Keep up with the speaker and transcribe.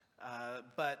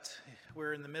but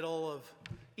we're in the middle of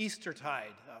Eastertide,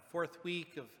 fourth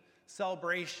week of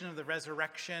celebration of the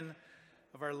resurrection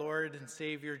of our Lord and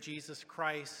Savior Jesus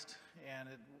Christ. And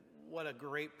what a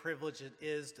great privilege it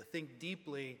is to think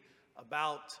deeply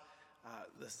about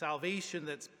the salvation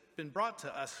that's been brought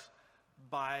to us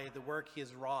by the work he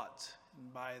has wrought,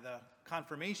 and by the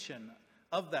confirmation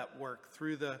of that work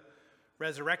through the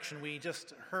resurrection. We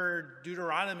just heard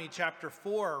Deuteronomy chapter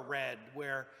 4 read,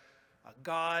 where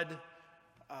God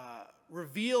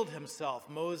revealed himself,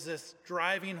 Moses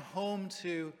driving home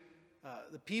to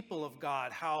the people of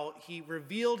God, how he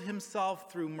revealed himself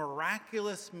through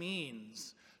miraculous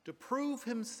means to prove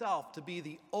himself to be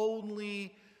the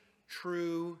only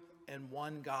true and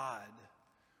one God.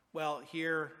 Well,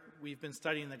 here we've been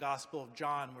studying the Gospel of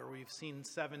John, where we've seen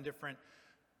 7 different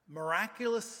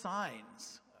miraculous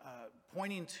signs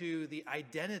pointing to the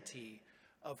identity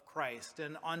of Christ.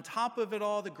 And on top of it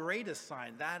all, the greatest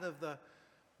sign, that of the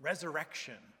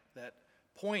resurrection, that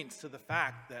points to the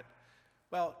fact that,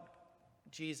 well,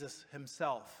 Jesus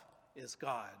himself is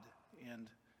God. And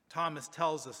Thomas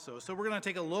tells us so. So we're going to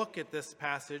take a look at this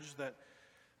passage that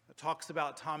talks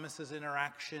about Thomas's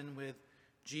interaction with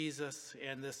Jesus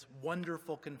and this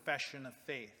wonderful confession of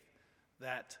faith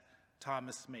that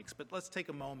Thomas makes. But let's take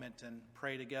a moment and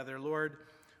pray together. Lord,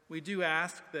 we do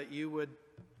ask that you would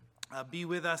be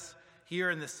with us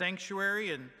here in the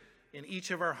sanctuary and in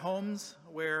each of our homes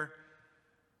where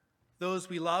those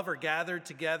we love are gathered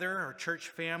together, our church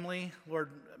family.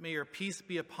 Lord, may your peace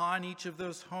be upon each of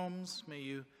those homes. May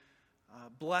you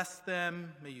bless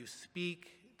them. May you speak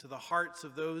to the hearts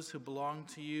of those who belong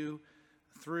to you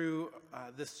through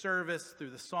this service,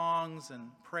 through the songs and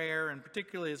prayer, and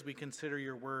particularly as we consider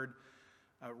your word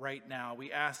right now.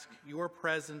 We ask your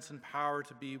presence and power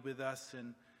to be with us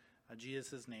in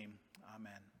Jesus' name.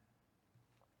 Amen.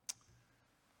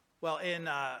 Well, in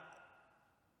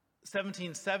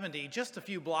 1770, just a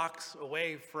few blocks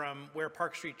away from where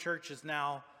Park Street Church is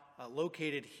now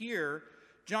located here,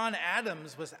 John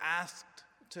Adams was asked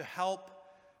to help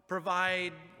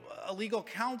provide a legal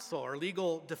counsel or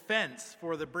legal defense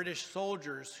for the British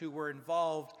soldiers who were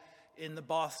involved in the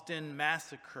Boston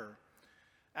Massacre.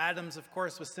 Adams, of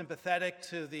course, was sympathetic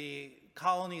to the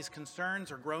colony's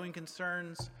concerns or growing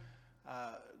concerns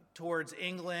towards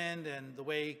England and the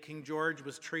way King George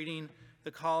was treating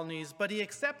the colonies, but he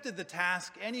accepted the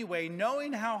task anyway,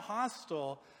 knowing how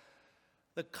hostile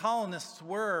the colonists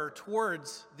were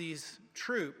towards these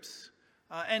troops,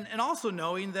 and also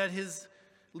knowing that his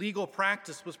legal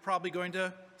practice was probably going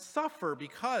to suffer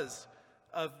because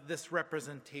of this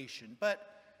representation. But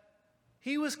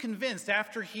he was convinced,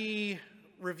 after he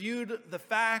reviewed the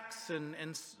facts and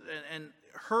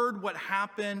heard what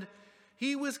happened,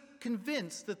 he was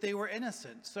convinced that they were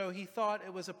innocent. So he thought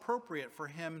it was appropriate for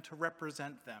him to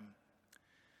represent them.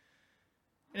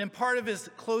 And in part of his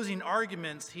closing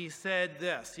arguments, he said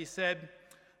this. He said,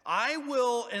 "I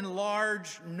will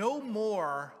enlarge no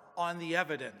more on the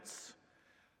evidence,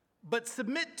 but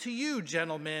submit to you,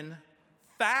 gentlemen,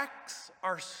 facts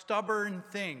are stubborn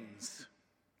things.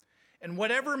 And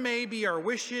whatever may be our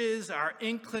wishes, our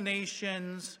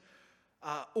inclinations,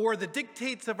 or the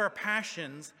dictates of our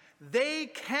passions, they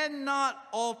cannot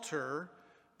alter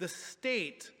the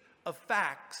state of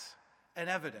facts and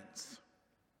evidence."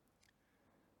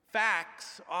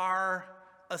 Facts are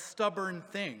a stubborn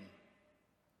thing.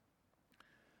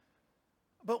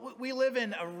 But we live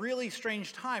in a really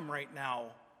strange time right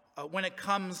now when it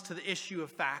comes to the issue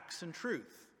of facts and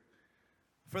truth.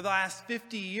 For the last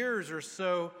 50 years or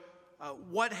so,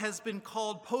 what has been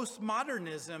called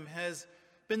postmodernism has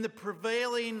been the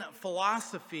prevailing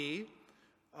philosophy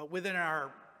within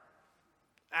our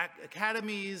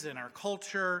academies and our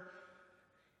culture.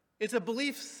 It's a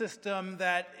belief system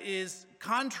that is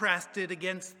contrasted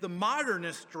against the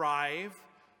modernist drive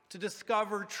to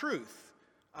discover truth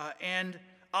and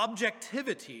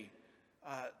objectivity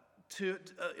to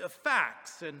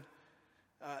facts. And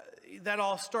that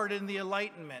all started in the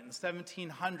Enlightenment in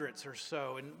 1700s or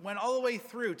so and went all the way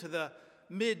through to the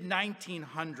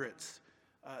mid-1900s.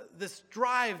 This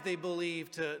drive, they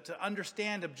believe, to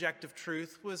understand objective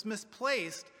truth was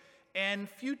misplaced and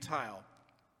futile.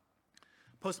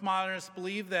 Postmodernists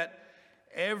believe that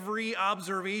every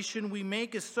observation we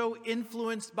make is so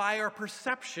influenced by our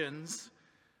perceptions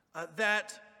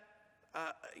that,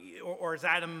 or as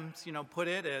Adams, put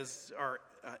it, as our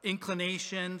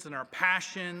inclinations and our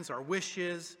passions, our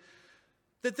wishes,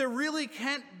 that there really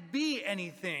can't be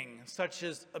anything such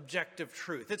as objective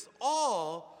truth. It's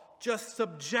all just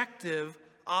subjective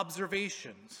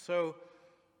observations. So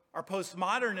our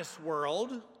postmodernist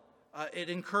world, it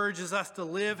encourages us to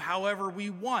live however we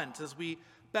want as we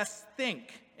best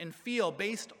think and feel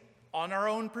based on our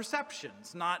own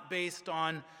perceptions, not based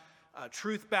on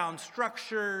truth-bound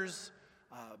structures,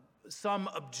 some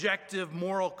objective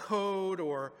moral code,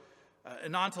 or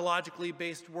an ontologically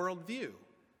based worldview.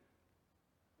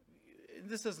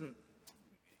 This isn't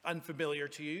unfamiliar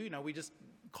to you. We just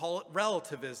call it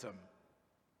relativism.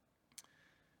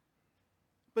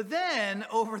 But then,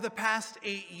 over the past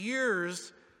 8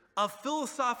 years, a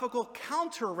philosophical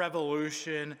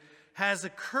counter-revolution has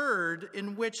occurred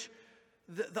in which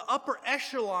the upper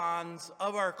echelons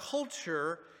of our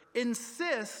culture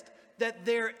insist that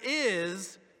there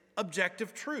is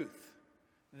objective truth.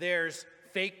 There's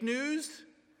fake news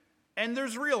and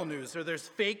there's real news, or there's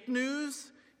fake news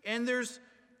and there's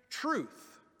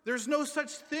truth. There's no such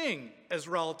thing as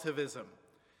relativism.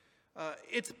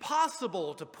 It's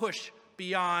possible to push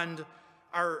beyond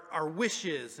our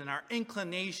wishes and our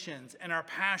inclinations and our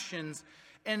passions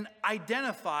and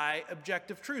identify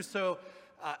objective truth. So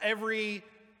every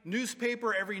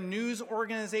newspaper, every news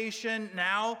organization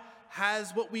now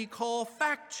has what we call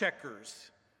fact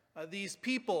checkers. These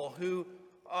people who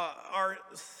are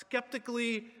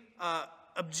skeptically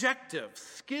objective,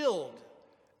 skilled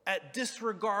at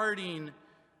disregarding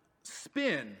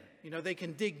spin. They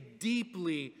can dig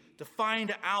deeply to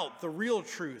find out the real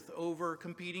truth over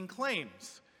competing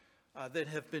claims that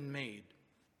have been made.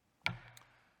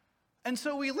 And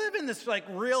so we live in this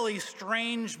really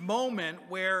strange moment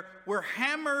where we're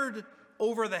hammered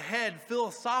over the head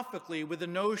philosophically with the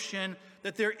notion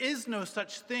that there is no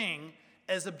such thing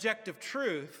as objective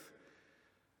truth,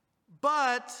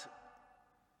 but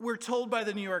we're told by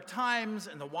the New York Times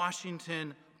and the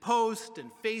Washington Post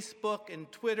and Facebook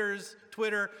and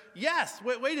Twitter, yes,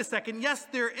 wait a second, yes,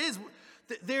 there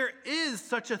is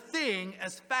such a thing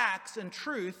as facts and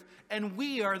truth, and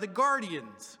we are the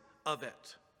guardians of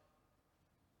it.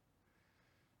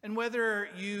 And whether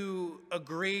you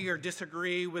agree or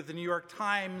disagree with the New York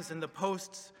Times and the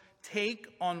Post's take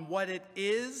on what it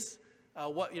is,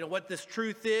 what this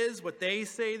truth is, what they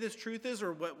say this truth is,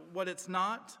 or what it's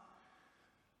not,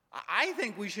 I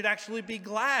think we should actually be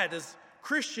glad as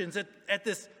Christians at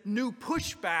this new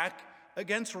pushback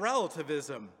against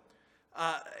relativism.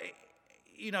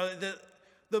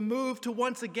 The move to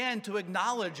once again to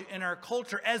acknowledge in our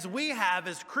culture, as we have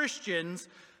as Christians,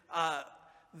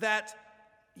 that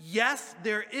yes,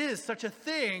 there is such a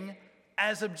thing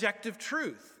as objective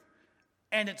truth,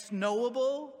 and it's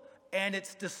knowable and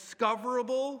it's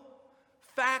discoverable.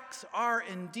 Facts are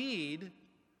indeed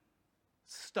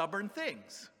stubborn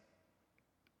things.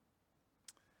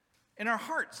 And our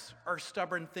hearts are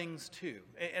stubborn things too.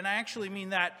 And I actually mean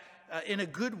that in a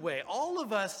good way. All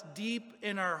of us deep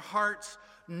in our hearts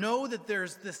know that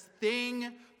there's this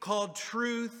thing called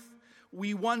truth.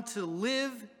 We want to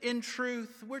live in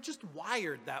truth. We're just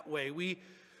wired that way. We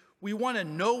want to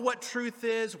know what truth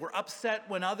is. We're upset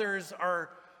when others are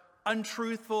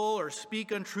untruthful or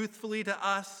speak untruthfully to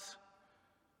us.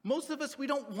 Most of us, we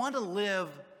don't want to live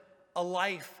a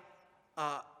life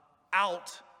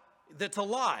out that's a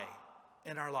lie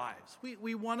in our lives.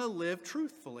 We want to live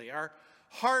truthfully. Our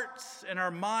hearts and our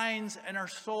minds and our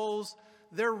souls,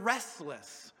 they're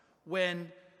restless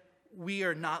when we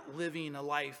are not living a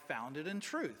life founded in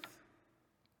truth.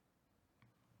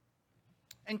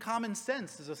 And common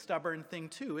sense is a stubborn thing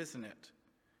too, isn't it?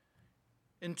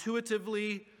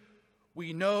 Intuitively,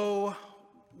 we know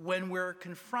when we're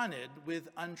confronted with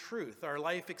untruth. Our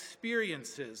life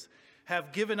experiences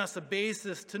have given us a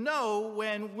basis to know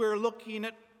when we're looking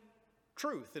at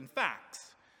truth and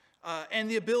facts, and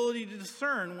the ability to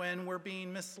discern when we're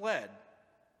being misled.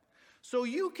 So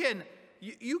you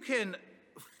can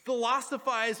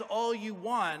philosophize all you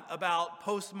want about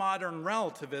postmodern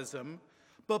relativism,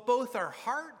 but both our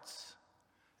hearts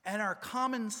and our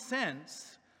common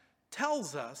sense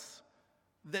tells us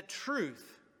that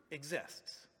truth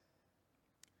exists.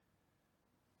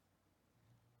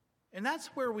 And that's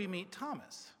where we meet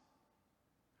Thomas,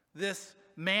 this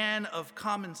man of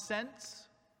common sense,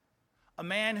 a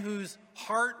man whose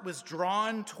heart was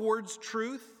drawn towards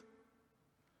truth,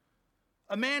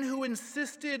 a man who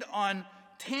insisted on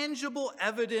tangible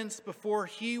evidence before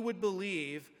he would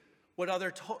believe what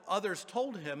others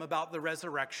told him about the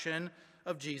resurrection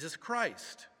of Jesus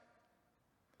Christ.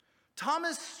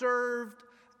 Thomas served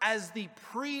as the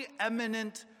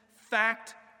preeminent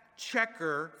fact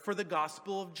checker for the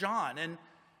Gospel of John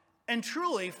and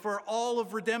truly for all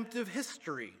of redemptive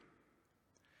history.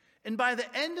 And by the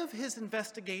end of his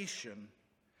investigation,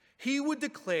 he would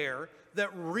declare that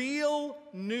real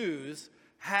news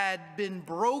had been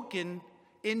broken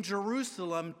in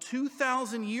Jerusalem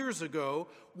 2,000 years ago,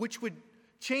 which would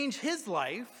change his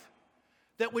life,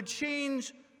 that would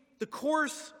change the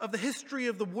course of the history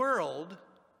of the world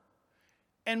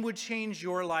and would change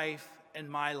your life and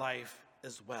my life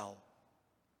as well.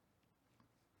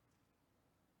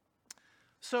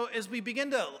 So as we begin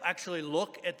to actually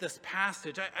look at this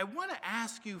passage, I want to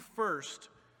ask you first,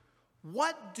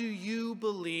 what do you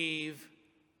believe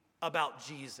about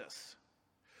Jesus?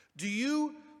 Do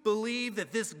you believe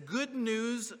that this good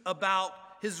news about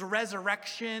his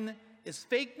resurrection is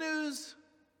fake news?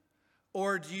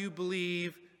 Or do you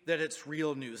believe that it's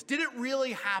real news? Did it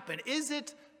really happen? Is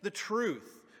it the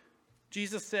truth?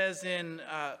 Jesus says in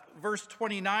verse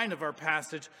 29 of our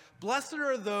passage, "Blessed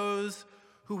are those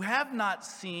who have not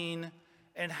seen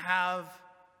and have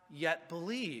yet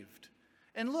believed."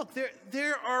 And look,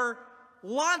 there are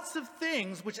lots of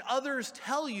things which others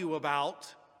tell you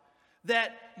about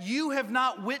that you have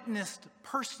not witnessed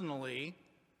personally,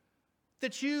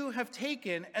 that you have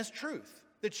taken as truth,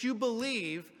 that you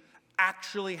believe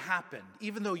actually happened,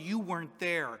 even though you weren't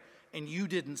there and you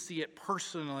didn't see it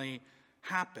personally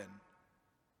happen.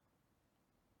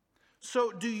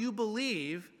 So do you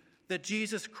believe that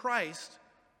Jesus Christ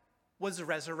was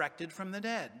resurrected from the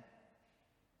dead?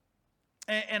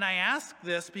 And I ask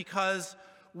this because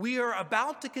we are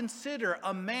about to consider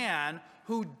a man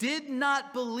who did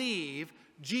not believe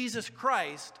Jesus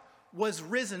Christ was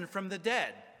risen from the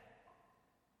dead.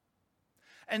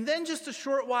 And then just a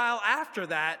short while after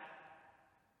that,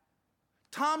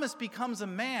 Thomas becomes a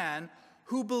man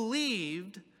who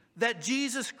believed that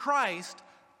Jesus Christ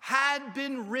had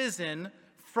been risen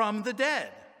from the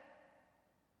dead.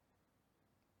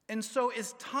 And so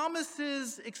is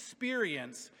Thomas's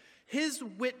experience, his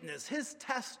witness, his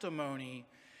testimony,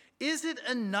 is it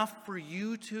enough for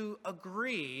you to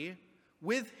agree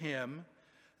with him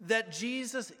that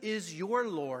Jesus is your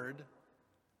Lord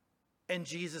and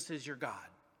Jesus is your God?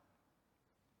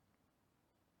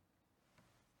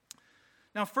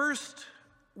 Now, first,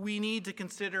 we need to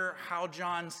consider how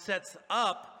John sets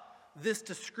up this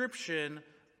description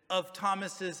of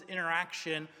Thomas's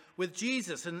interaction with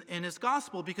Jesus in his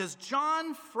gospel, because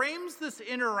John frames this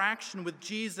interaction with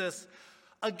Jesus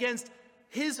against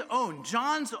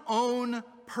John's own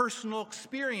personal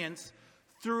experience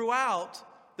throughout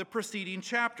the preceding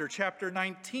chapter, chapter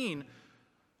 19,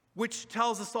 which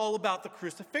tells us all about the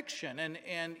crucifixion.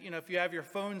 And you know, if you have your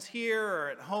phones here or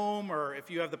at home, or if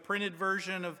you have the printed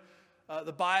version of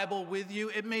the Bible with you,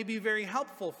 it may be very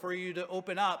helpful for you to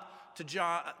open up to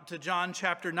John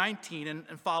chapter 19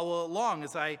 and follow along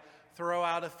as I throw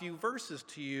out a few verses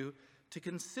to you to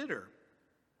consider.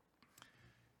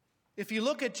 If you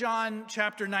look at John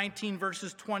chapter 19,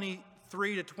 verses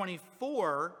 23 to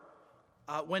 24,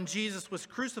 when Jesus was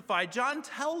crucified, John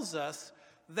tells us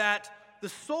that the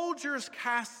soldiers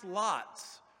cast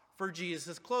lots for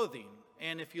Jesus' clothing.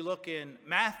 And if you look in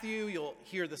Matthew, you'll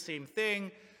hear the same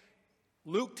thing.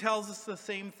 Luke tells us the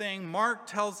same thing. Mark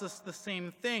tells us the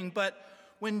same thing. But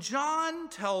when John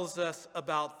tells us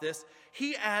about this,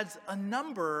 he adds a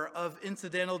number of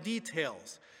incidental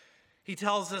details. He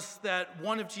tells us that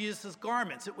one of Jesus'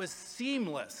 garments, it was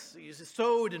seamless. He was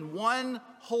sewed in one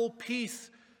whole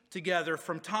piece together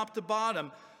from top to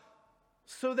bottom,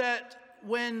 so that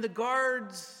when the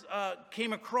guards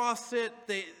came across it,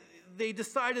 they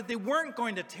decided they weren't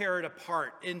going to tear it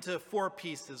apart into 4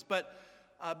 pieces, but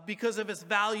because of its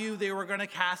value, they were going to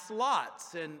cast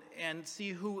lots and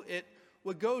see who it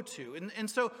would go to. And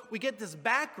so we get this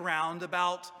background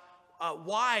about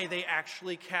why they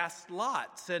actually cast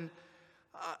lots. And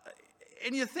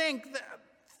you think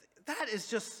that is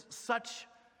just such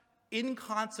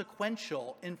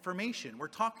inconsequential information. We're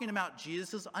talking about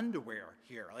Jesus' underwear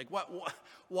here. Like,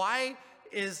 why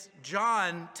is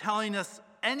John telling us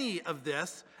any of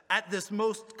this at this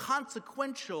most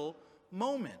consequential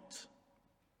moment?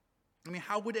 I mean,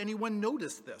 how would anyone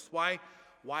notice this? Why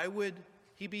would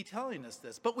he be telling us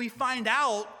this? But we find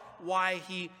out why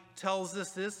he tells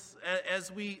us this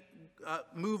as we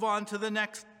move on to the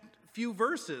next few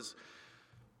verses.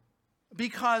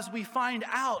 Because we find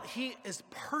out he is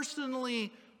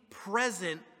personally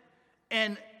present,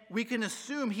 and we can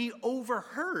assume he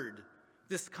overheard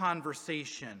this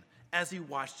conversation as he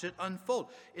watched it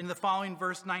unfold. In the following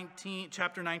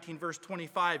chapter 19, verse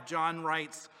 25, John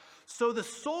writes, "So the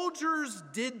soldiers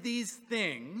did these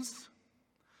things,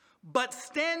 but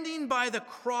standing by the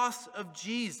cross of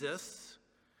Jesus,"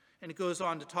 and it goes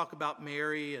on to talk about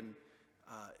Mary and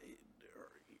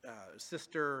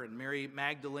sister and Mary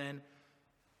Magdalene.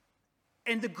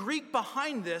 And the Greek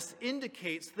behind this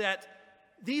indicates that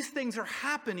these things are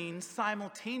happening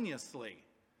simultaneously.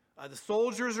 The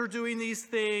soldiers are doing these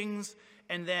things,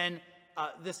 and then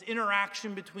this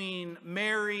interaction between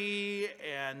Mary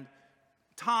and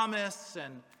Thomas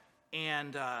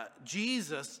and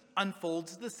Jesus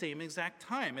unfolds at the same exact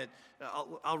time.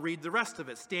 I'll read the rest of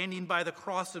it. Standing by the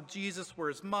cross of Jesus were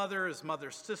his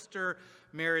mother's sister,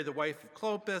 Mary, the wife of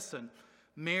Clopas, and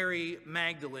Mary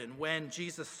Magdalene. When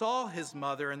Jesus saw his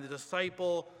mother and the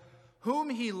disciple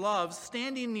whom he loves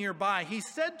standing nearby, he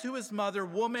said to his mother,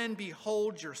 "Woman,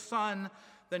 behold your son."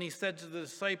 Then he said to the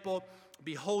disciple,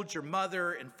 "Behold your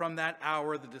mother." And from that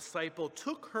hour, the disciple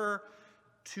took her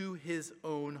to his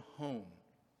own home.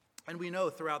 And we know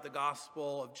throughout the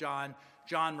Gospel of John,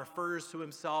 John refers to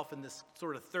himself in this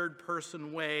sort of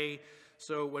third-person way.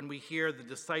 So when we hear the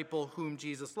disciple whom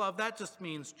Jesus loved, that just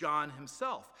means John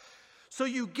himself. So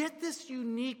you get this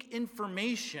unique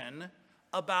information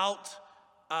about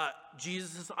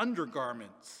Jesus'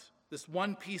 undergarments, this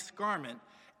one-piece garment.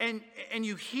 And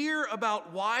you hear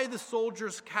about why the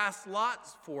soldiers cast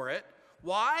lots for it.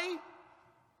 Why?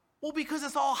 Well, because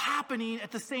it's all happening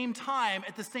at the same time,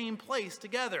 at the same place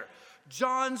together.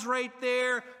 John's right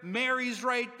there, Mary's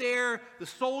right there, the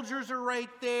soldiers are right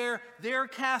there, they're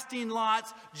casting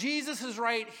lots, Jesus is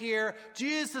right here,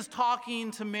 Jesus is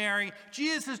talking to Mary,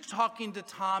 Jesus is talking to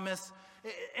Thomas,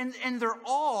 and they're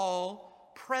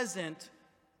all present.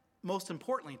 Most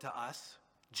importantly to us,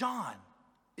 John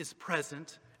is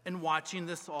present and watching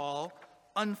this all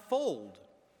unfold.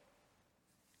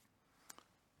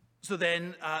 So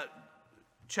then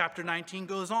chapter 19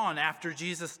 goes on. After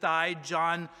Jesus died,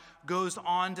 John goes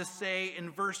on to say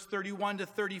in verse 31 to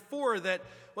 34 that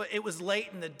it was late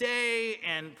in the day,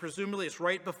 and presumably it's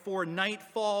right before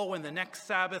nightfall when the next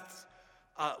Sabbath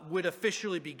would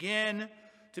officially begin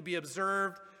to be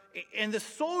observed. And the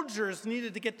soldiers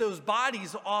needed to get those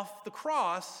bodies off the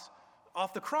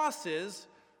crosses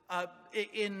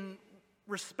in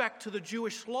respect to the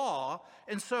Jewish law.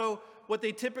 And so what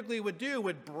they typically would do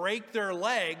would break their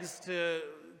legs to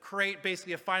create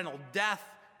basically a final death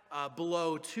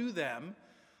blow to them.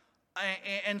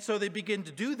 And so they begin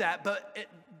to do that. But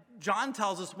John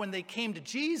tells us when they came to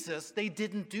Jesus, they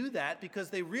didn't do that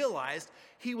because they realized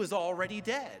he was already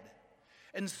dead.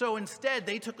 And so instead,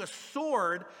 they took a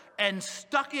sword and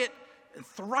stuck it and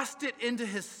thrust it into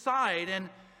his side,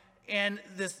 and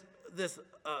this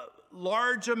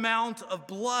large amount of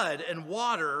blood and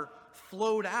water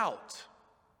flowed out.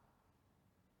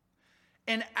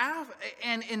 And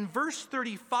in verse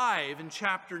 35 in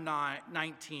chapter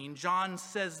 19, John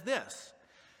says this: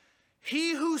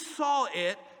 "He who saw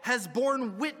it has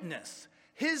borne witness.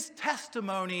 His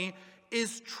testimony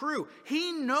is true."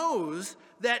 He knows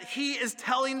that he is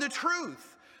telling the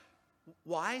truth.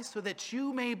 Why? So that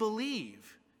you may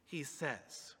believe, he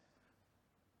says.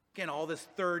 Again, all this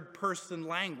third-person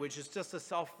language is just a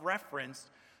self-reference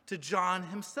to John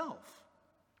himself.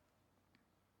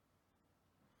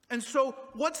 And so,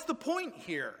 what's the point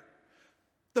here?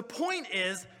 The point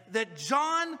is that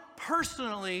John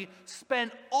personally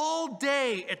spent all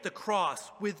day at the cross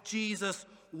with Jesus,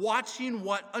 watching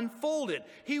what unfolded.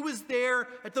 He was there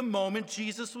at the moment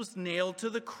Jesus was nailed to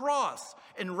the cross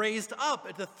and raised up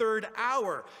at the third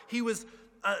hour. He was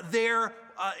there.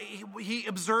 He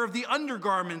observed the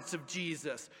undergarments of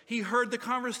Jesus. He heard the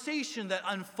conversation that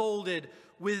unfolded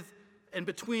with and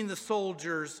between the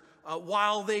soldiers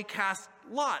while they cast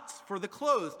lots for the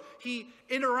clothes. He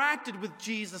interacted with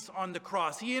Jesus on the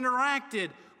cross. He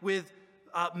interacted with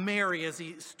Mary as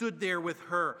he stood there with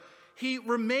her. He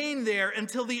remained there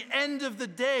until the end of the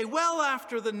day, well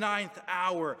after the 9th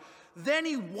hour. Then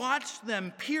he watched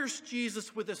them pierce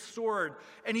Jesus with a sword,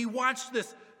 and he watched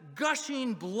this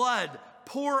gushing blood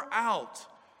pour out.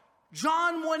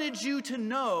 John wanted you to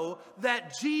know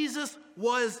that Jesus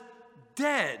was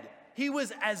dead. He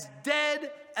was as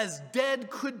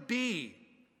dead could be.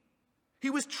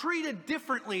 He was treated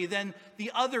differently than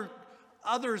the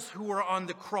others who were on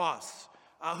the cross,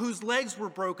 whose legs were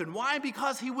broken. Why?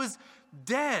 Because he was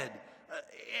dead.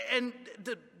 And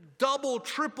the double,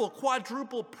 triple,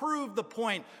 quadruple proved the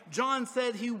point. John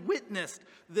said he witnessed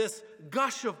this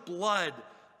gush of blood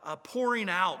pouring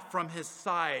out from his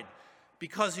side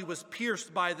because he was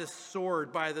pierced by this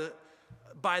sword, by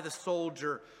the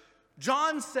soldier.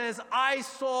 John says, "I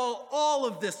saw all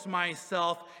of this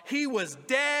myself. He was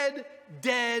dead,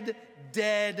 dead,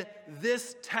 dead.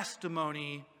 This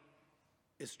testimony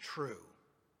is true."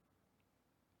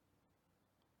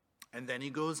 And then he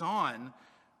goes on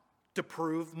to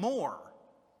prove more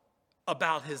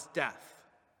about his death,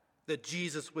 that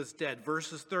Jesus was dead.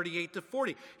 Verses 38 to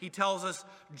 40, he tells us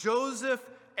Joseph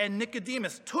and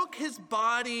Nicodemus took his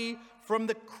body from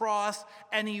the cross,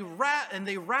 and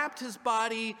they wrapped his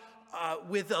body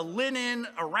with a linen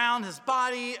around his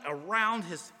body, around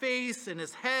his face and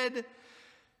his head.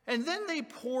 And then they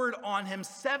poured on him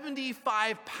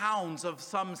 75 pounds of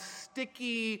some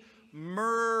sticky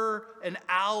myrrh and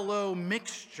aloe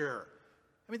mixture.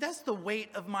 I mean, that's the weight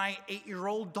of my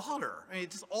 8-year-old daughter. I mean,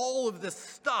 just all of this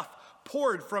stuff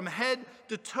poured from head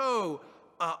to toe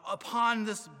upon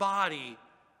this body.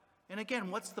 And again,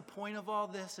 what's the point of all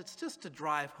this? It's just to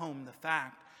drive home the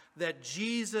fact that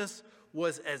Jesus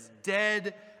was as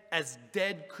dead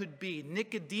could be.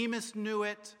 Nicodemus knew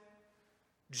it.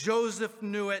 Joseph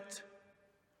knew it.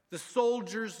 The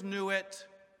soldiers knew it.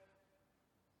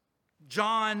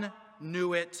 John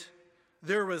knew it.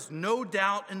 There was no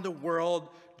doubt in the world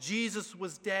Jesus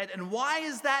was dead. And why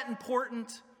is that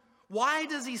important? Why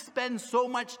does he spend so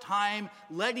much time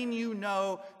letting you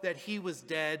know that he was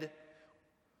dead?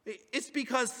 It's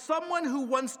because someone who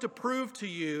wants to prove to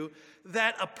you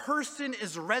that a person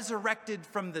is resurrected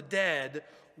from the dead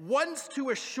wants to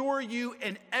assure you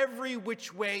in every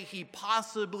which way he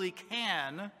possibly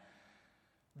can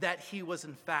that he was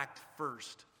in fact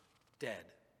first dead.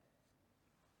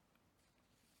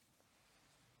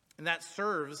 And that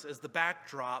serves as the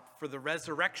backdrop for the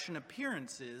resurrection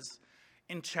appearances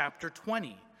in chapter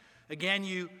 20. Again,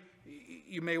 you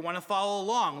may want to follow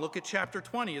along. Look at chapter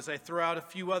 20 as I throw out a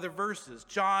few other verses.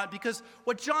 Because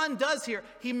what John does here,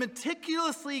 he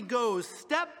meticulously goes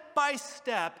step by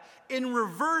step in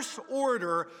reverse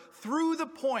order through the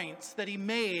points that he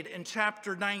made in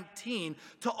chapter 19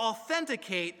 to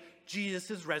authenticate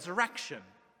Jesus' resurrection.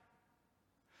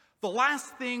 The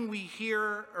last thing we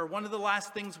hear, or one of the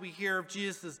last things we hear of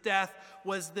Jesus' death,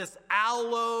 was this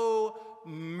aloe,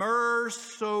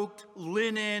 myrrh-soaked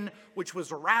linen, which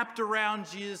was wrapped around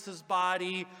Jesus'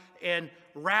 body and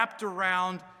wrapped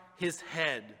around his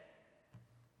head.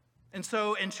 And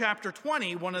so in chapter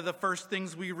 20, one of the first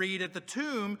things we read at the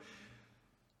tomb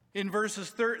in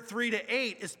verses 3 to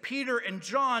 8 is Peter and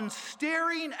John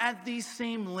staring at these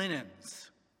same linens,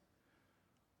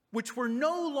 which were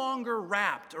no longer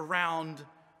wrapped around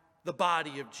the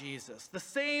body of Jesus. The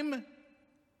same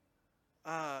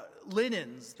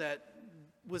linens that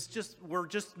were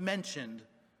just mentioned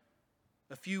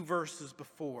a few verses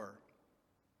before.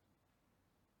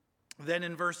 Then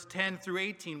in verse 10 through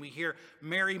 18, we hear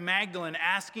Mary Magdalene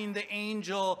asking the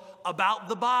angel about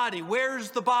the body.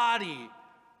 Where's the body?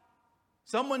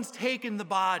 Someone's taken the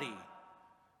body.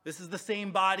 This is the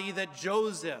same body that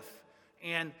Joseph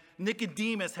and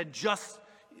Nicodemus had just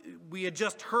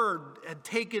heard had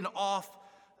taken off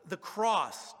the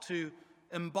cross to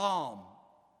embalm.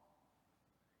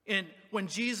 And when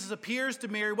Jesus appears to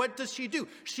Mary, what does she do?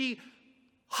 She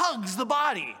hugs the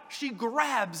body. She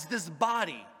grabs this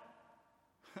body.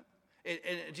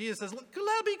 And Jesus says, "Look,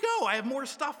 let me go. I have more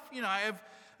stuff. I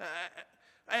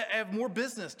have more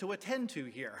business to attend to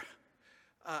here."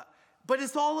 But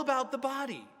it's all about the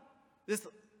body. This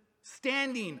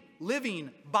standing,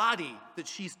 living body that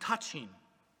she's touching.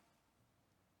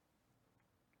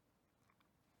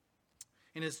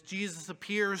 And as Jesus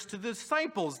appears to the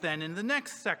disciples then in the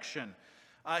next section,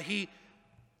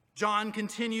 John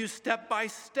continues step by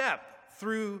step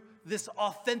through this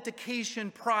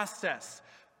authentication process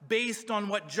based on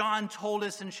what John told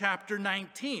us in chapter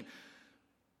 19.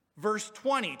 Verse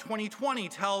 20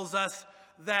 tells us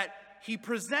that he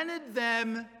presented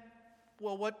them,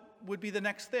 well, what would be the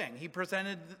next thing? He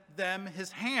presented them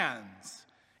his hands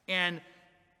and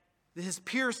his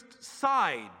pierced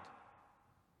side.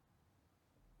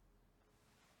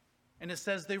 And it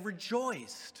says they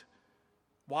rejoiced.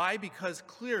 Why? Because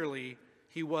clearly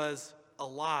he was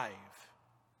alive.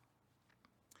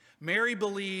 Mary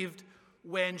believed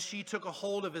when she took a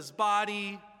hold of his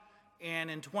body,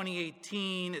 and in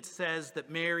 2018 it says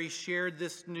that Mary shared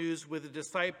this news with the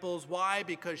disciples. Why?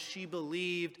 Because she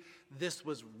believed this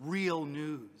was real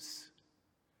news.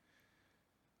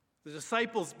 The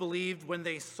disciples believed when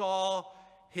they saw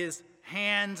his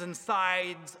hands and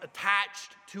sides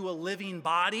attached to a living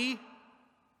body.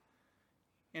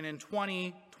 And in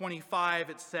 20:25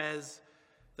 it says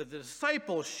that the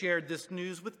disciples shared this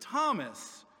news with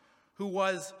Thomas, who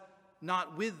was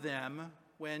not with them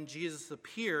when Jesus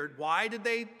appeared. Why did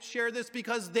they share this?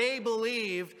 Because they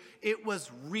believed it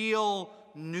was real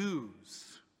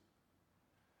news.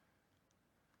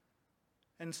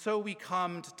 And so we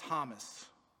come to Thomas.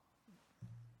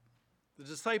 The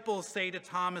disciples say to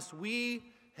Thomas,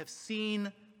 "We have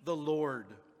seen the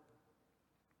Lord."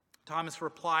 Thomas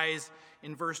replies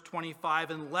in verse 25,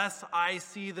 "Unless I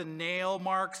see the nail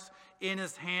marks in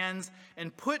his hands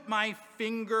and put my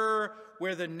finger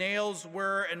where the nails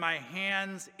were and my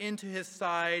hands into his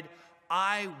side,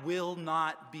 I will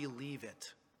not believe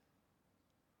it."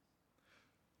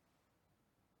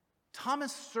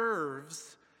 Thomas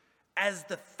serves as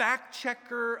the fact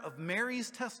checker of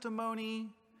Mary's testimony,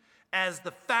 as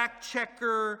the fact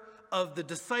checker of the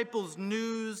disciples'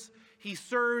 news. He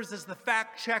serves as the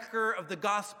fact checker of the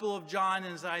Gospel of John.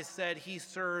 And as I said, he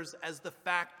serves as the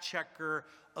fact checker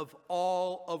of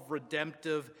all of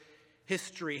redemptive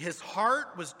history. His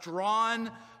heart was drawn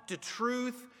to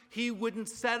truth. He wouldn't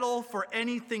settle for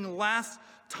anything less.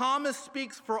 Thomas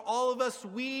speaks for all of us.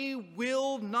 We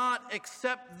will not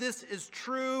accept this as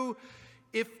true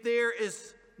if there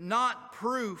is not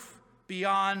proof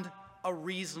beyond a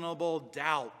reasonable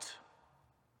doubt.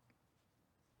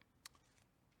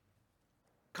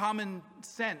 Common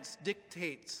sense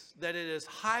dictates that it is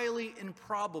highly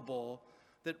improbable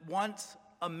that once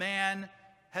a man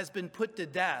has been put to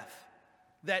death,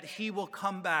 that he will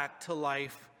come back to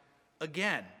life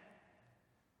again.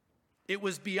 It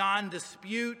was beyond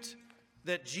dispute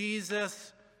that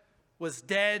Jesus was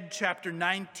dead. Chapter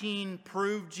 19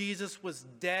 proved Jesus was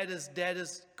dead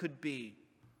as could be.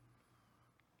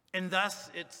 And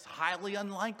thus, it's highly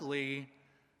unlikely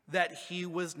that he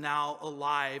was now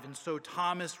alive. And so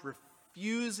Thomas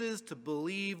refuses to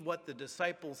believe what the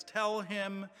disciples tell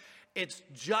him. It's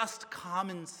just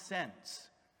common sense.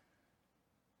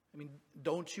 I mean,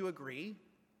 don't you agree?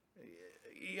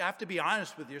 You have to be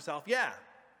honest with yourself. Yeah,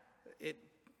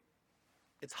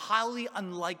 it's highly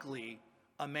unlikely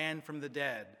a man from the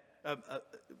dead,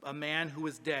 a man who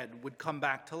was dead, would come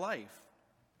back to life.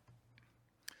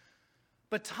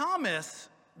 But Thomas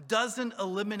doesn't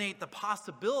eliminate the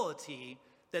possibility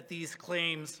that these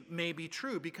claims may be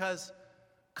true, because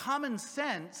common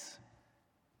sense,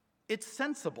 it's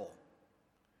sensible.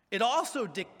 It also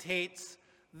dictates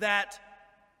that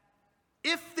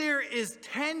if there is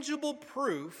tangible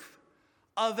proof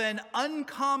of an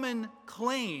uncommon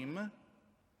claim,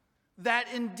 that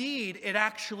indeed it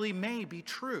actually may be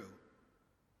true.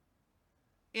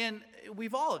 And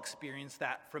we've all experienced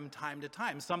that from time to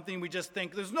time. Something we just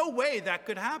think, there's no way that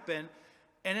could happen,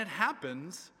 and it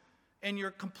happens, and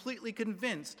you're completely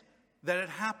convinced that it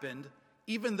happened,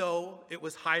 even though it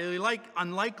was highly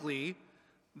unlikely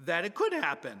that it could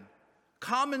happen.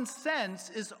 Common sense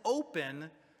is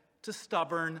open to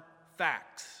stubborn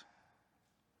facts.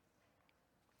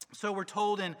 So we're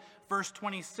told in verse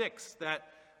 26 that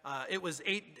it was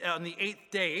on the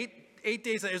eighth day, eight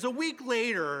days later, it was a week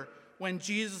later, when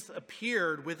Jesus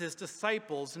appeared with his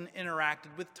disciples and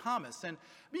interacted with Thomas. And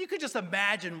I mean, you could just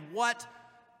imagine what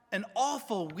an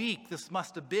awful week this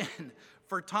must have been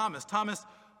for Thomas. Thomas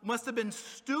must have been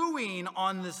stewing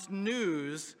on this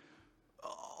news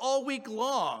all week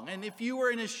long. And if you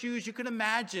were in his shoes, you could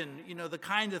imagine, the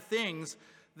kind of things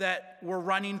that were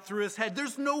running through his head.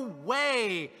 There's no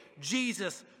way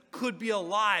Jesus could be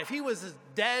alive. He was as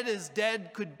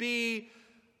dead could be.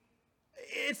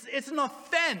 It's an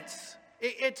offense.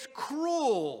 It's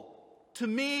cruel to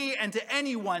me and to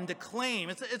anyone to claim.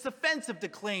 It's offensive to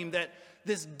claim that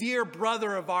this dear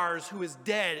brother of ours who is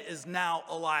dead is now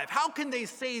alive. How can they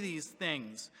say these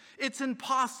things? It's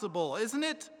impossible, isn't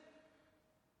it?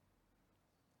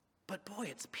 But boy,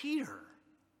 it's Peter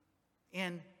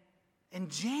and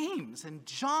James and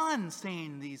John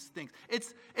saying these things.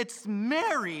 It's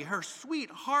Mary, her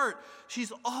sweetheart.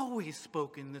 She's always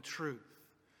spoken the truth.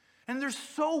 And they're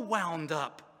so wound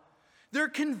up. They're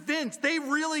convinced. They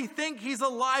really think he's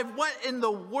alive. What in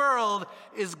the world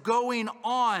is going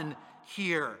on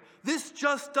here? This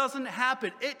just doesn't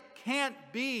happen. It can't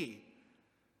be.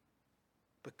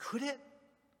 But could it?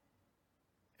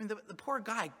 I mean, the poor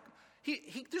guy,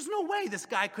 there's no way this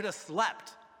guy could have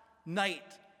slept night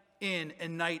in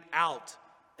and night out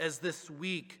as this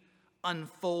week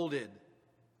unfolded.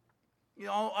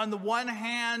 On the one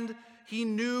hand, he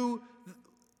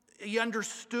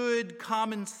understood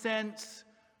common sense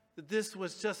that this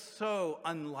was just so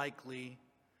unlikely.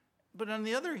 But on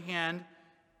the other hand,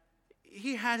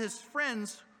 he had his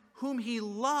friends whom he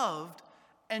loved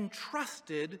and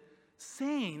trusted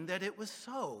saying that it was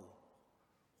so.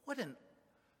 What an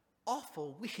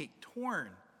awful week, torn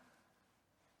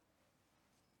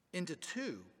into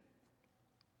two.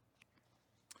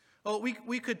 Well,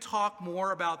 we could talk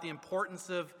more about the importance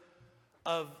of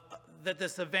that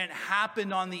this event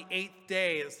happened on the eighth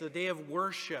day. It's the day of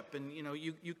worship, and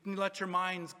you can let your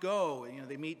minds go.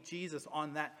 They meet Jesus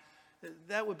on that.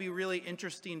 That would be really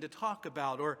interesting to talk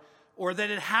about, or that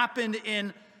it happened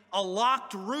in a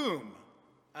locked room,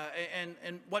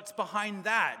 and what's behind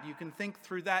that. You can think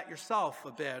through that yourself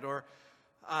a bit. Or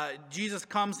Jesus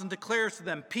comes and declares to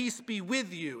them, "Peace be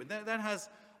with you." That has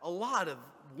a lot of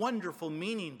wonderful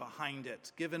meaning behind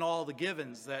it, given all the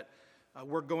givens that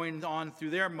were going on through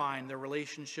their mind, their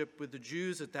relationship with the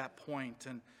Jews at that point.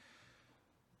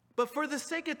 But for the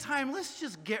sake of time, let's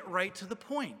just get right to the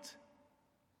point.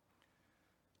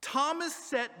 Thomas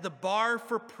set the bar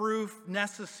for proof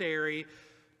necessary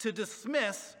to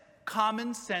dismiss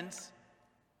common sense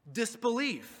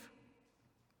disbelief.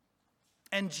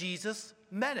 And Jesus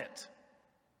met it.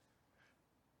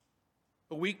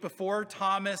 A week before,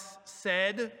 Thomas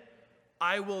said,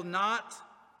 "I will not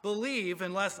believe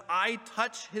unless I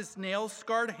touch his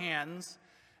nail-scarred hands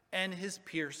and his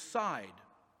pierced side."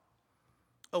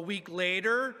 A week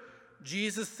later,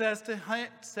 Jesus says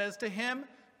to him,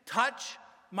 "Touch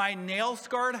my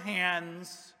nail-scarred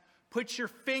hands, put your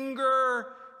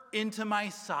finger into my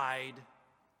side.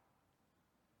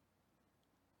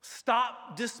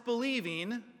 Stop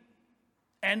disbelieving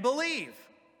and believe."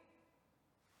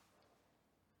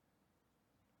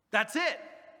 That's it.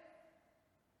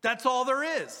 That's all there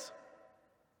is.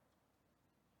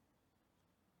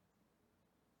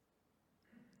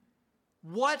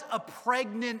 What a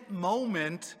pregnant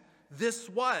moment this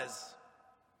was.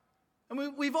 I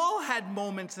mean, we've all had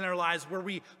moments in our lives where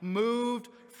we moved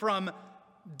from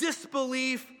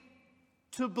disbelief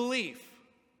to belief.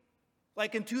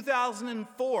 Like in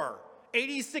 2004,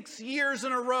 86 years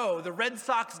in a row, the Red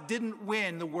Sox didn't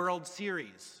win the World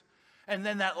Series. And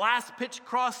then that last pitch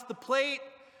crossed the plate,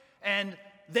 and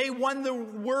they won the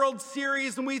World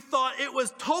Series, and we thought it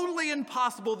was totally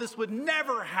impossible. This would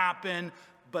never happen,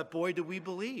 but boy, do we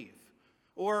believe.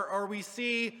 Or we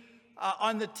see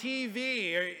on the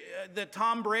TV that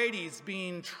Tom Brady's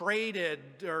being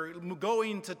traded or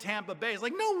going to Tampa Bay. It's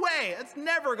like, no way, it's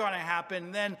never going to happen.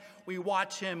 And then we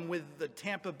watch him with the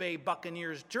Tampa Bay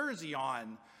Buccaneers jersey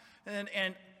on.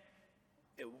 And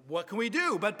what can we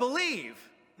do but believe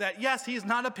that, yes, he's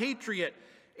not a Patriot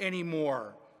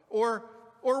anymore? Or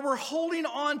we're holding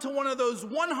on to one of those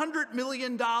 $100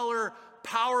 million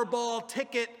Powerball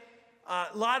ticket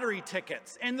lottery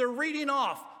tickets, and they're reading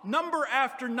off number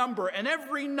after number, and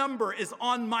every number is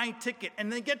on my ticket, and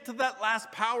they get to that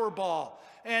last Powerball,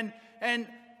 and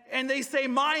they say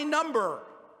my number.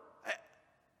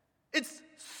 It's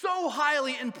so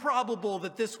highly improbable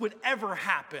that this would ever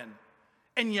happen,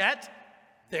 and yet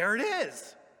there it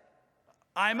is.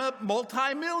 I'm a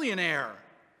multimillionaire.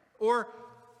 Or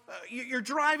you're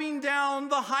driving down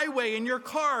the highway and your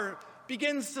car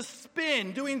begins to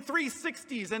spin, doing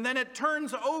 360s, and then it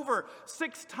turns over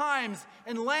 6 times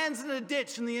and lands in a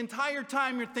ditch, and the entire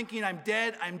time you're thinking, I'm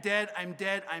dead, I'm dead, I'm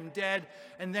dead, I'm dead,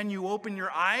 and then you open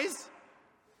your eyes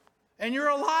and you're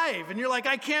alive, and you're like,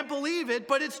 I can't believe it,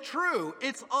 but it's true.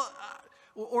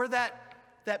 Or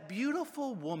that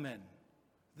beautiful woman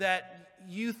that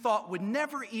you thought would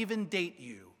never even date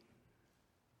you,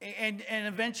 and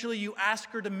eventually you ask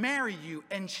her to marry you,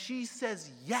 and she says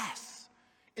yes.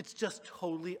 It's just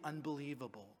totally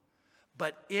unbelievable.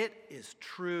 But it is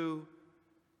true,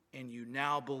 and you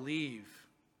now believe.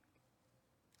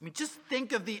 I mean, just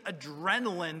think of the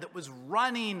adrenaline that was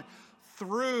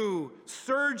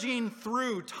surging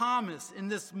through Thomas in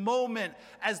this moment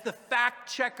as the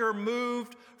fact checker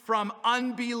moved from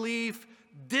unbelief,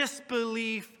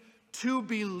 disbelief, to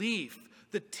belief.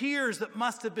 The tears that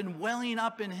must have been welling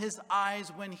up in his eyes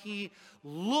when he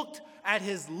looked at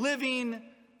his living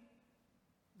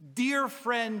dear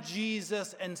friend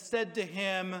Jesus and said to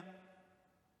him,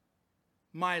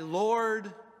 "My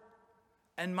Lord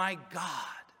and my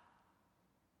God."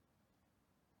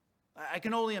 I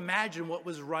can only imagine what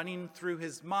was running through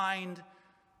his mind,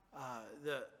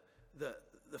 the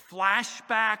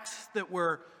flashbacks that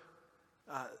were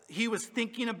he was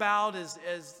thinking about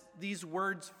as these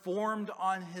words formed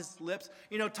on his lips.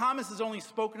 You know, Thomas is only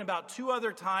spoken about 2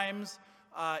 other times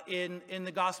in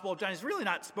the Gospel of John. He's really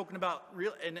not spoken about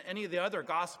in any of the other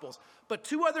Gospels. But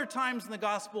 2 other times in the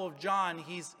Gospel of John,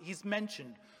 he's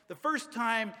mentioned. The first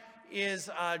time is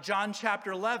John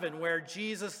chapter 11, where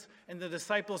Jesus and the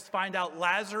disciples find out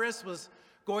Lazarus was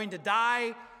going to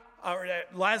die, or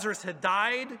Lazarus had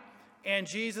died, and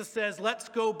Jesus says, "Let's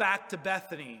go back to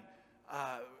Bethany,"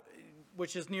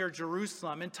 which is near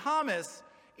Jerusalem. And Thomas,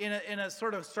 in a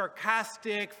sort of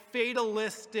sarcastic,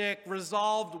 fatalistic,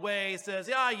 resolved way, says,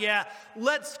 yeah,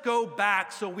 let's go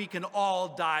back so we can all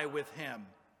die with him.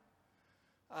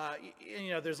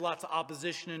 There's lots of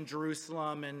opposition in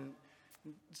Jerusalem, and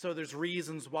so there's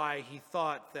reasons why he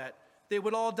thought that they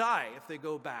would all die if they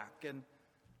go back.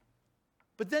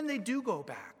 But then they do go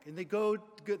back, and they go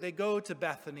to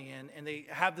Bethany, and they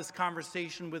have this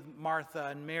conversation with Martha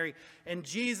and Mary, and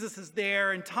Jesus is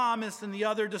there, and Thomas and the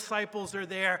other disciples are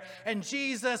there, and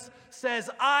Jesus says,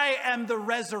 "I am the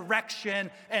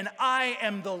resurrection, and I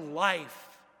am the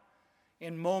life."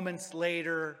 And moments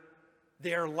later,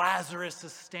 there Lazarus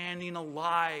is standing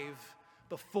alive,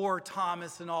 before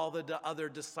Thomas and all the other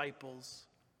disciples.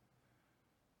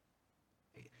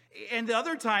 And the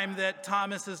other time that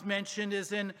Thomas is mentioned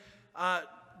is in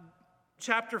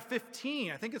chapter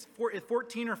 15. I think it's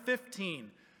 14 or 15,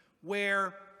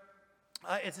 where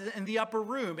it's in the upper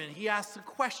room, and he asks a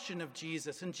question of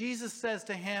Jesus. And Jesus says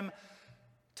to him,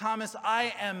 Thomas,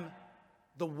 I am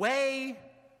the way,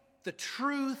 the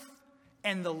truth,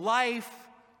 and the life.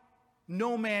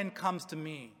 No man comes to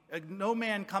me. No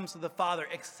man comes to the Father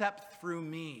except through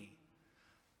me.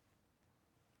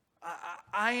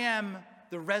 I am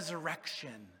the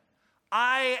resurrection.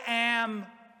 I am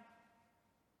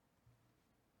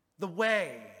the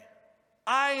way.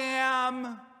 I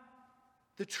am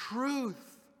the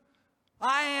truth.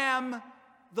 I am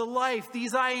the life.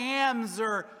 These I ams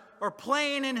are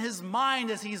playing in his mind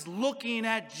as he's looking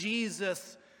at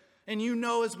Jesus. And you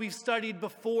know, as we've studied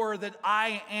before, that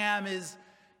I am is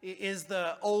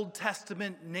the Old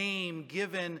Testament name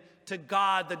given to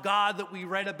God, the God that we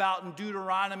read about in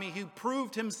Deuteronomy, who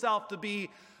proved himself to be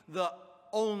the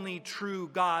only true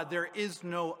God. There is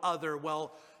no other.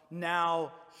 Well,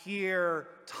 now here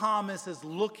Thomas is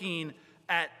looking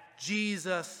at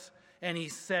Jesus, and he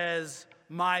says,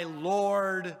 my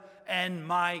Lord and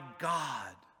my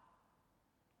God.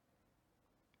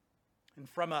 And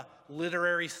from a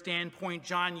literary standpoint,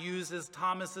 John uses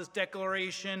Thomas's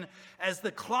declaration as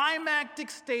the climactic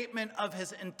statement of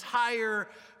his entire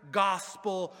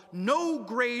gospel. No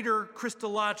greater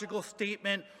Christological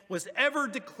statement was ever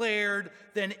declared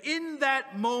than in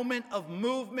that moment of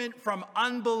movement from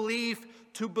unbelief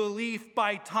to belief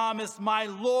by Thomas, my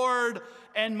Lord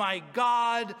and my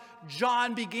God.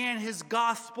 John began his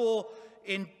gospel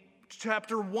in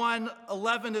chapter 1,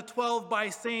 11 to 12 by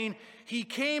saying, he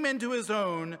came into his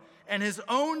own, and his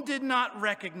own did not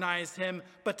recognize him,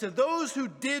 but to those who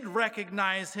did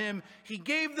recognize him, he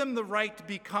gave them the right to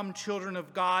become children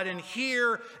of God. And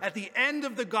here, at the end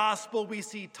of the gospel, we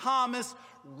see Thomas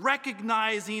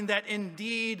recognizing that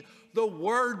indeed the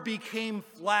Word became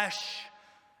flesh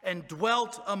and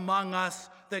dwelt among us,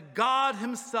 that God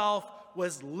himself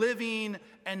was living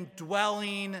and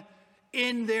dwelling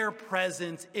in their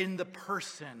presence in the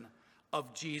person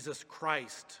of Jesus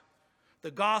Christ. The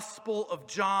Gospel of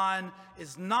John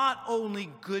is not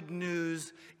only good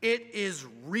news, it is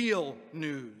real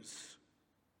news.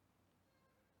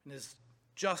 And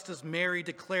just as Mary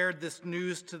declared this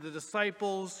news to the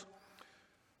disciples,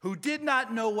 who did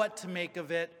not know what to make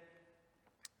of it,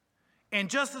 and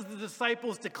just as the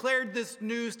disciples declared this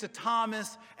news to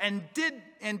Thomas, and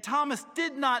Thomas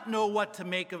did not know what to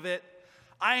make of it,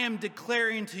 I am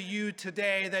declaring to you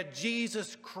today that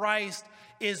Jesus Christ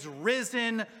is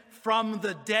risen from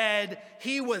the dead.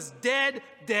 He was dead,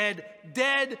 dead,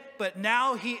 dead, but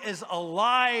now he is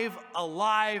alive,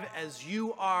 alive as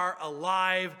you are,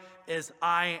 alive as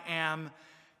I am.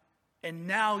 And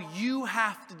now you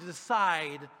have to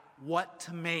decide what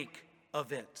to make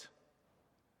of it.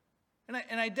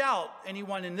 And I doubt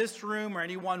anyone in this room or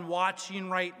anyone watching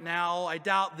right now, I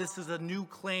doubt this is a new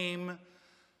claim.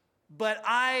 But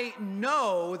I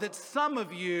know that some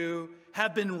of you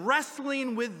have been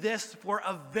wrestling with this for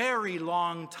a very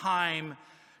long time,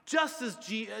 just as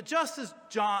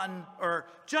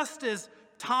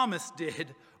Thomas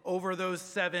did over those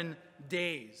 7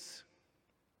 days.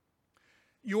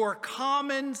 Your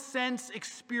common sense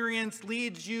experience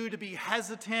leads you to be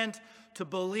hesitant to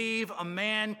believe a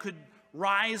man could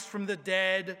rise from the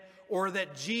dead or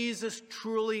that Jesus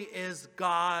truly is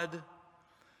God.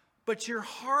 But your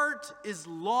heart is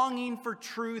longing for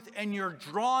truth, and you're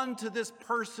drawn to this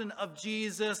person of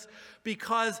Jesus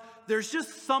because there's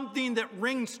just something that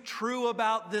rings true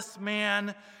about this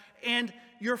man. And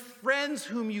your friends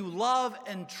whom you love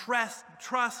and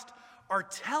trust are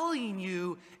telling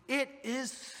you it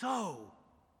is so.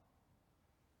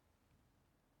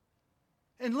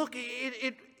 And look,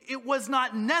 it was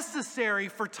not necessary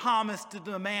for Thomas to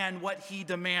demand what he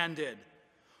demanded.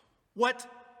 What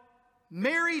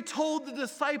Mary told the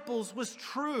disciples was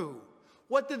true.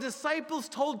 What the disciples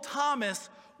told Thomas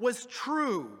was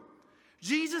true.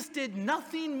 Jesus did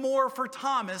nothing more for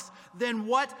Thomas than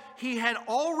what he had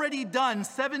already done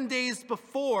 7 days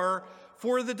before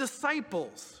for the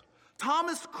disciples.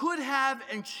 Thomas could have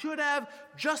and should have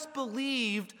just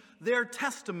believed their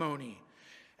testimony.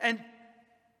 And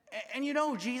you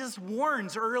know, Jesus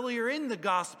warns earlier in the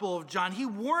Gospel of John, he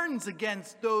warns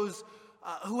against those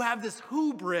who have this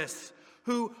hubris,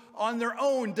 who on their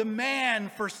own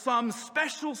demand for some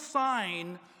special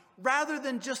sign rather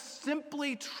than just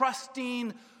simply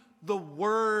trusting the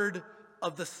word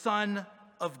of the Son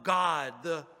of God,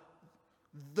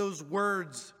 those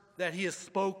words that he has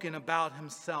spoken about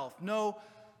himself. No,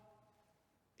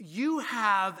 you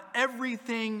have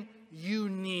everything you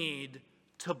need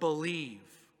to believe.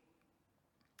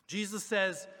 Jesus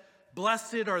says,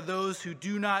 "Blessed are those who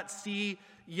do not see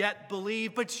yet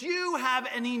believe," but you have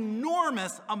an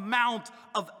enormous amount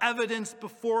of evidence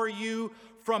before you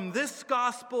from this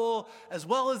gospel, as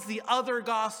well as the other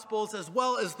gospels, as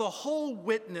well as the whole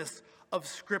witness of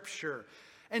Scripture.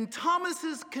 And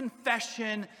Thomas's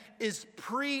confession is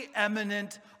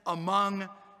preeminent among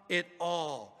it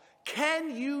all.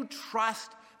 Can you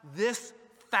trust this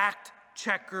fact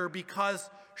checker? Because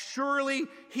surely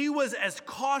he was as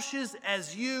cautious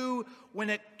as you when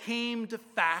it came to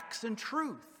facts and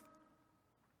truth.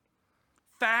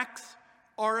 Facts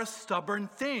are a stubborn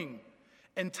thing.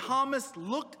 And Thomas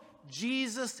looked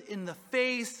Jesus in the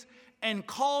face and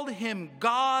called him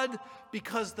God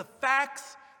because the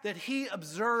facts that he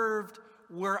observed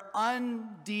were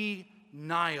undeniable.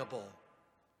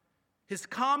 His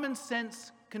common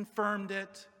sense confirmed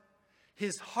it.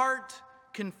 His heart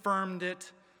confirmed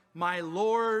it. "My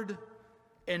Lord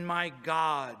and my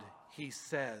God," he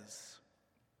says.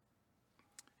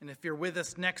 And if you're with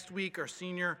us next week, our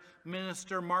senior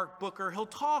minister, Mark Booker, he'll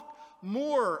talk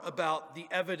more about the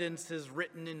evidences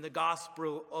written in the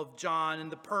Gospel of John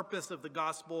and the purpose of the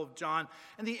Gospel of John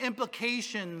and the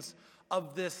implications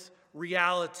of this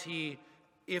reality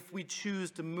if we choose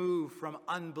to move from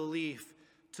unbelief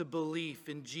to belief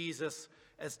in Jesus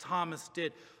as Thomas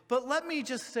did. But let me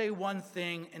just say one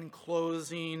thing in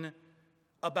closing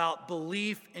about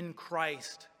belief in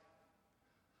Christ.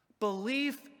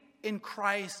 Belief in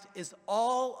Christ is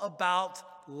all about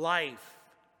life.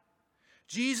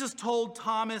 Jesus told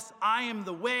Thomas, "I am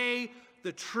the way,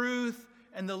 the truth,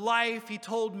 and the life." He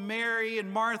told Mary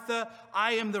and Martha,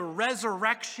 "I am the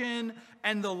resurrection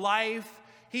and the life."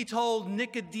 He told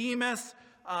Nicodemus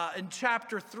in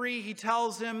chapter 3, he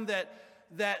tells him that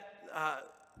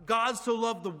God so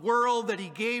loved the world that he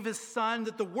gave his son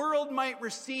that the world might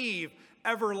receive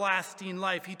everlasting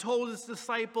life. He told his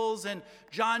disciples in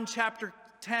John chapter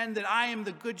 10 that I am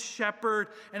the good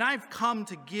shepherd and I've come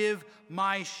to give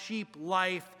my sheep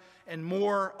life and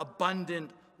more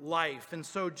abundant life. And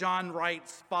so John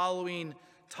writes, following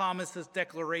Thomas's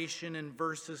declaration in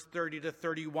verses 30 to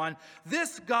 31,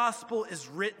 "This gospel is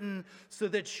written so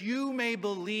that you may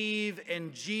believe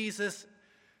in Jesus,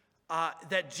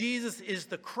 that Jesus is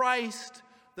the Christ,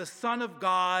 the Son of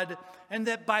God, and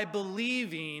that by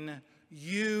believing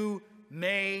you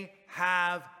may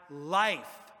have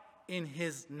life in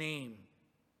his name."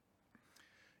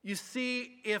 You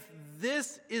see, if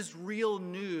this is real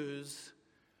news,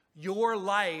 your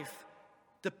life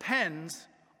depends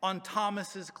on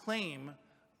Thomas's claim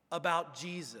about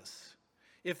Jesus.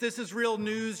 If this is real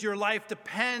news, your life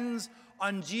depends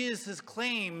on Jesus'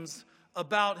 claims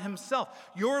about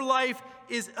himself. Your life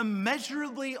is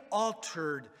immeasurably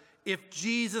altered if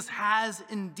Jesus has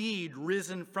indeed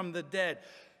risen from the dead.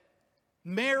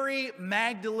 Mary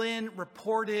Magdalene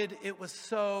reported it was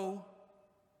so.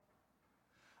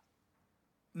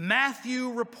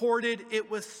 Matthew reported it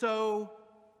was so.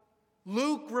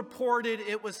 Luke reported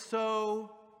it was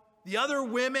so. The other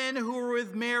women who were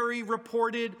with Mary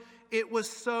reported it was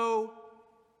so.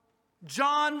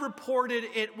 John reported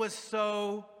it was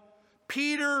so.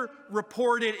 Peter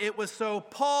reported it was so.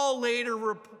 Paul later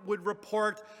would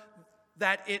report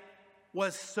that it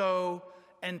was so.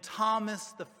 And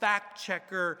Thomas, the fact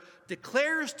checker,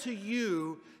 declares to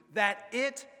you that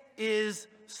it is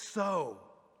so.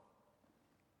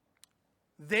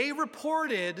 They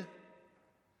reported,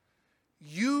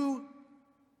 you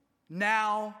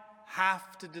now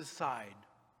have to decide.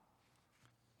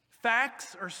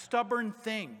 Facts are stubborn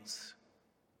things.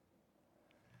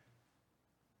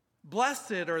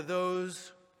 Blessed are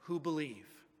those who believe.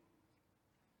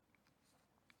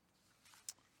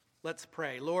 Let's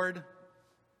pray. Lord,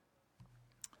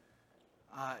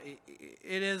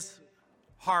 it is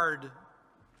hard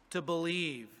to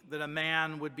believe that a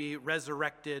man would be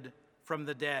resurrected from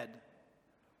the dead.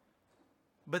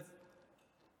 But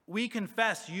we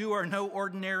confess you are no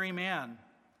ordinary man.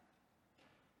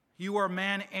 You are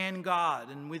man and God,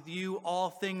 and with you all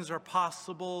things are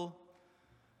possible.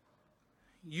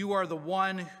 You are the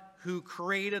one who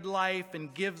created life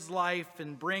and gives life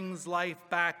and brings life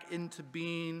back into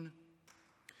being.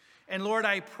 And Lord,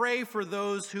 I pray for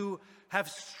those who have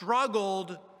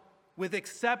struggled with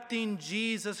accepting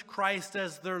Jesus Christ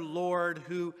as their Lord,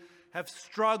 who have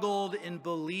struggled in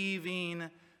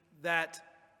believing that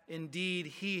indeed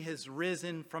he has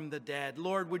risen from the dead.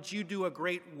 Lord, would you do a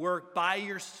great work by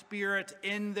your Spirit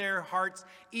in their hearts,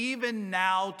 even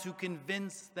now, to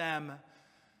convince them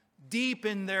deep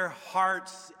in their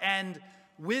hearts and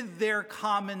with their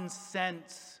common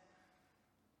sense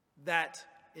that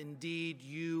indeed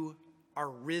you are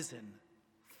risen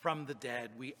from the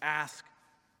dead. We ask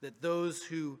that those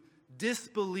who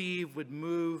disbelieve would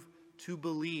move to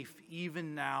belief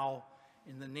even now.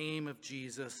 In the name of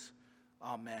Jesus,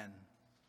 amen.